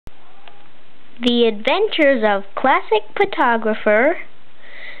The Adventures of Classic Photographer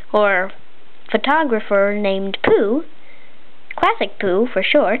named Pooh, Classic Pooh for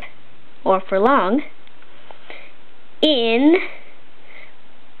short, or for long, in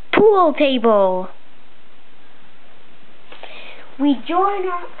Pool Table. We join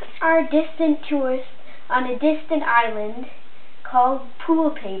our distant tourist on a distant island called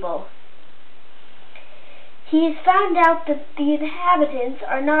Pool Table. He has found out that the inhabitants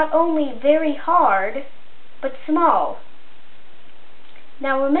are not only very hard, but small.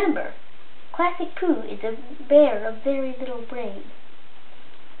 Now remember, Classic Pooh is a bear of very little brain.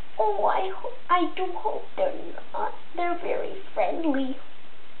 Oh, I do hope they're not. They're very friendly.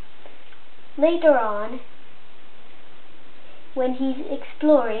 Later on, when he's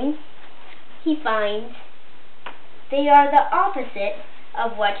exploring, he finds they are the opposite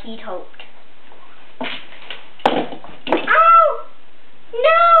of what he'd hoped. Ow!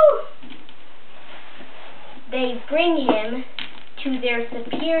 No! They bring him to their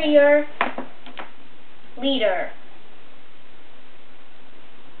superior leader.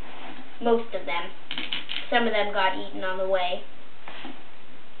 Most of them. Some of them got eaten on the way.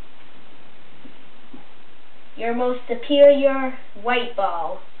 Your most superior white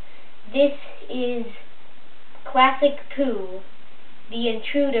ball. This is Classic Pooh, the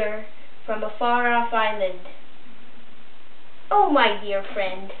intruder from a far-off island. Oh, my dear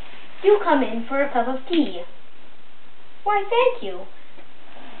friend, do come in for a cup of tea. Why, thank you.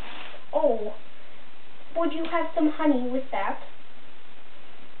 Oh, would you have some honey with that?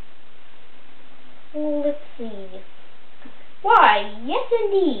 Oh, let's see. Why, yes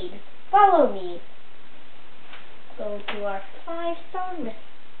indeed. Follow me. Go to our 5-star list.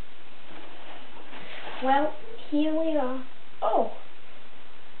 Well, here we are. Oh,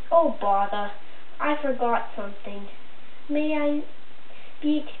 bother. I forgot something. May I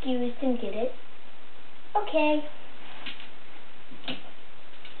be excused and get it? Okay.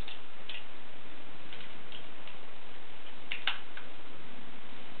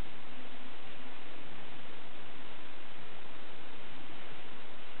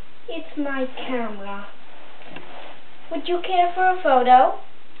 It's my camera. Would you care for a photo?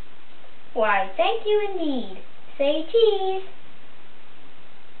 Why, thank you indeed. Say cheese.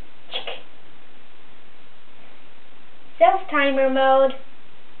 Self-timer mode.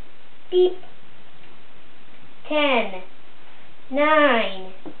 Beep. 10,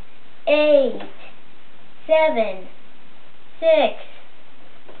 9, 8, 7, 6,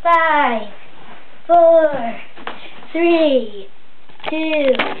 5, 4, 3,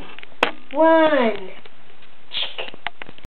 2, 1.